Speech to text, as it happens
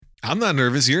I'm not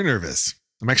nervous. You're nervous.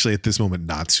 I'm actually at this moment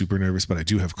not super nervous, but I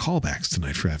do have callbacks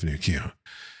tonight for Avenue Q.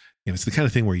 And it's the kind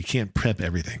of thing where you can't prep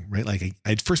everything, right? Like,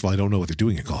 first of all, I don't know what they're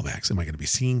doing in callbacks. Am I going to be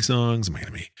singing songs? Am I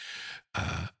going to be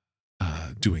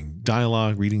doing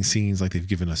dialogue, reading scenes? Like, they've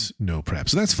given us no prep,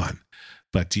 so that's fun.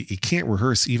 But you can't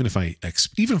rehearse. Even if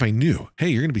I knew, hey,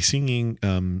 you're going to be singing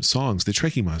songs that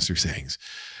Trekkie Monster sings.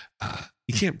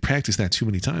 You can't practice that too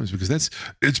many times because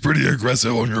it's pretty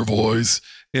aggressive on your voice.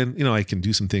 And, I can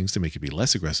do some things to make it be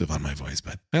less aggressive on my voice,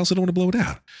 but I also don't want to blow it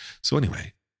out. So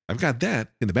anyway, I've got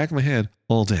that in the back of my head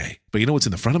all day. But you know what's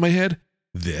in the front of my head?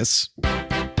 This.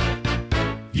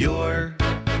 Your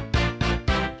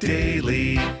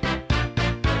Daily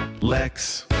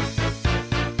Lex.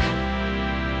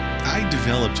 I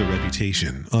developed a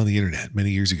reputation on the internet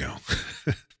many years ago.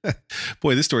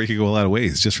 Boy, this story could go a lot of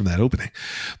ways just from that opening.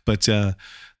 But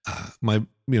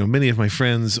many of my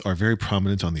friends are very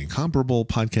prominent on the Incomparable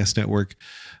podcast network,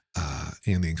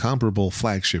 and the Incomparable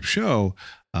flagship show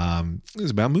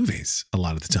is about movies a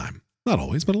lot of the time. Not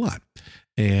always, but a lot.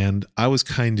 And I was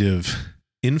kind of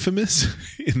infamous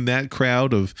in that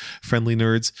crowd of friendly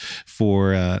nerds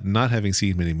for not having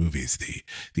seen many movies.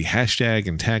 The hashtag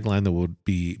and tagline that would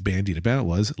be bandied about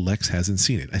was Lex hasn't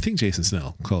seen it. I think Jason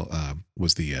Snell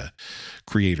was the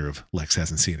creator of Lex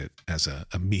hasn't seen it as a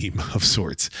meme of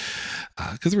sorts,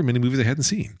 because there were many movies I hadn't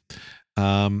seen,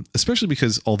 especially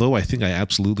because although I think I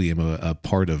absolutely am a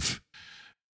part of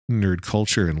nerd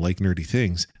culture and like nerdy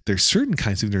things, there's certain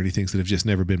kinds of nerdy things that have just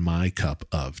never been my cup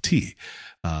of tea.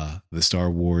 The Star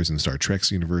Wars and Star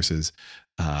Trek universes.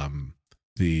 I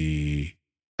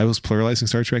was pluralizing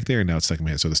Star Trek there, and now it's stuck in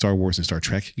my head. So the Star Wars and Star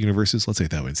Trek universes, let's say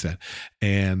it that way instead.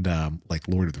 And like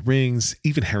Lord of the Rings,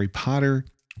 even Harry Potter,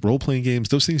 role-playing games,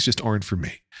 those things just aren't for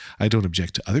me. I don't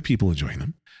object to other people enjoying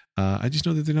them. I just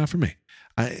know that they're not for me.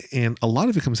 And a lot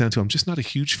of it comes down to I'm just not a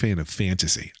huge fan of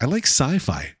fantasy. I like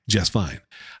sci-fi just fine.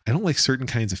 I don't like certain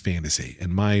kinds of fantasy.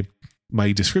 And my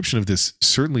description of this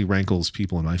certainly rankles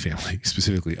people in my family,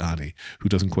 specifically Ani, who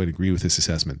doesn't quite agree with this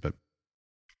assessment. But,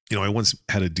 I once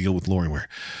had a deal with Lauren where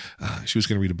she was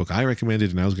going to read a book I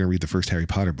recommended, and I was going to read the first Harry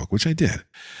Potter book, which I did.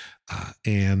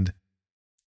 And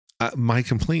my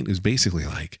complaint is basically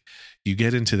like, you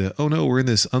get into the, oh no, we're in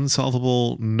this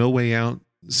unsolvable, no way out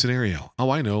scenario. Oh,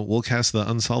 I know. We'll cast the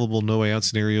unsolvable, no way out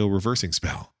scenario reversing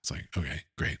spell. It's like, okay,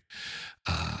 great.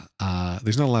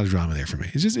 There's not a lot of drama there for me.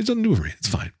 It doesn't do it for me. It's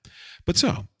fine. But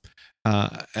so,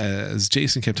 as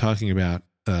Jason kept talking about,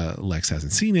 Lex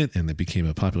hasn't seen it, and it became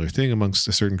a popular thing amongst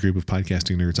a certain group of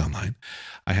podcasting nerds online.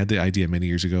 I had the idea many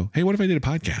years ago, hey, what if I did a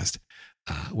podcast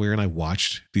wherein I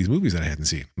watched these movies that I hadn't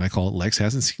seen? And I call it Lex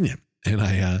Hasn't Seen It. And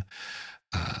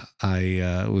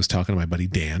I was talking to my buddy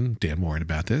Dan Morin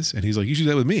about this, and he's like, you should do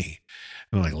that with me.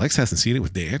 And I'm like, Lex hasn't seen it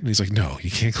with Dan? And he's like, no,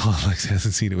 you can't call it Lex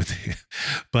hasn't seen it with Dan.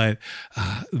 But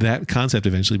that concept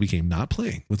eventually became not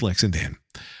playing with Lex and Dan.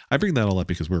 I bring that all up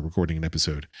because we're recording an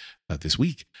episode this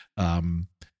week. And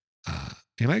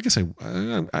I guess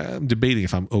I'm debating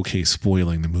if I'm okay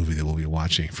spoiling the movie that we'll be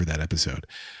watching for that episode.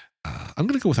 I'm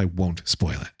going to go with I won't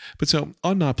spoil it. But so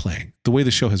on not playing, the way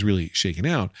the show has really shaken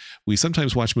out, we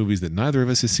sometimes watch movies that neither of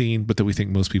us has seen, but that we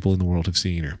think most people in the world have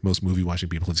seen, or most movie watching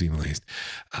people have seen at least.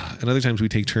 And other times we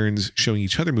take turns showing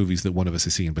each other movies that one of us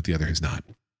has seen, but the other has not.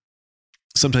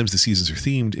 Sometimes the seasons are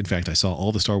themed. In fact, I saw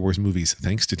all the Star Wars movies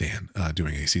thanks to Dan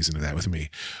doing a season of that with me.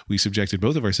 We subjected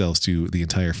both of ourselves to the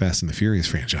entire Fast and the Furious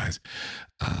franchise.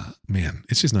 Man,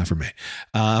 it's just not for me.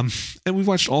 And we've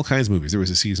watched all kinds of movies. There was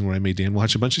a season where I made Dan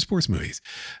watch a bunch of sports movies.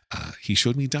 He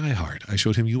showed me Die Hard. I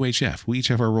showed him UHF. We each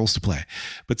have our roles to play.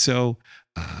 But so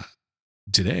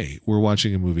today we're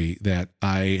watching a movie that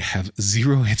I have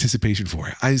zero anticipation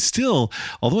for.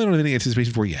 Although I don't have any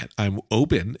anticipation for yet, I'm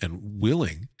open and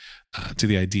willing to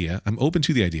the idea. I'm open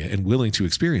to the idea and willing to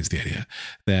experience the idea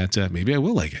that maybe I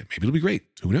will like it. Maybe it'll be great.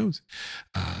 Who knows?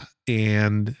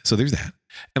 And so there's that.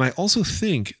 And I also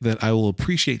think that I will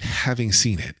appreciate having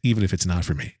seen it, even if it's not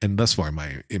for me. And thus far,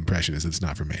 my impression is that it's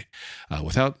not for me.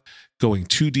 Without going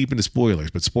too deep into spoilers,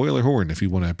 but spoiler horn if you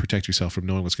want to protect yourself from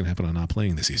knowing what's going to happen on not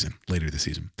playing later this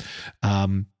season.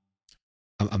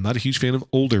 I'm not a huge fan of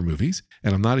older movies,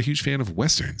 and I'm not a huge fan of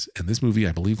Westerns. And this movie,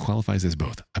 I believe, qualifies as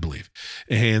both, I believe.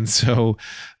 And so,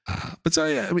 I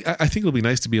think it'll be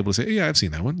nice to be able to say, yeah, I've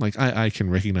seen that one. Like I can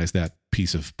recognize that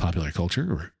piece of popular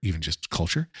culture, or even just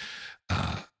culture.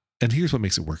 And here's what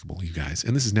makes it workable, you guys.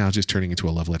 And this is now just turning into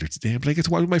a love letter to Dan, but I get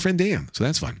to watch with my friend Dan. So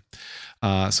that's fun.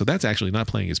 So that's actually not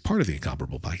playing as part of the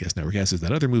Incomparable Podcast Network. Yes, is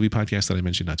that other movie podcast that I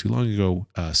mentioned not too long ago,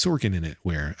 Sorkin in it,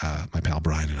 where my pal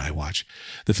Brian and I watch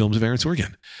the films of Aaron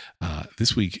Sorkin.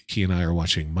 This week, he and I are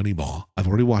watching Moneyball. I've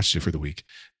already watched it for the week.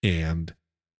 And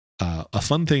a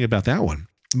fun thing about that one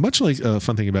Much like a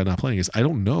fun thing about not playing is I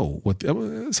don't know what.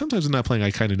 Sometimes with not playing,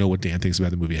 I kind of know what Dan thinks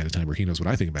about the movie ahead of time, or he knows what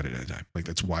I think about it ahead of time. Like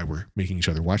that's why we're making each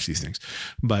other watch these things.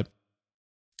 But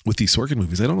with these Sorkin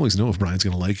movies, I don't always know if Brian's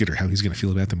going to like it or how he's going to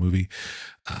feel about the movie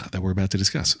that we're about to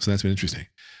discuss. So that's been interesting.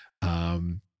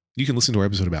 You can listen to our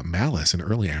episode about Malice, an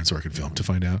early Aaron Sorkin film, to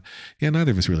find out, yeah,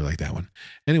 neither of us really like that one.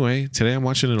 Anyway, today I'm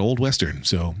watching an old Western,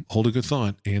 so hold a good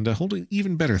thought and hold an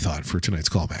even better thought for tonight's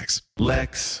callbacks.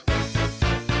 Lex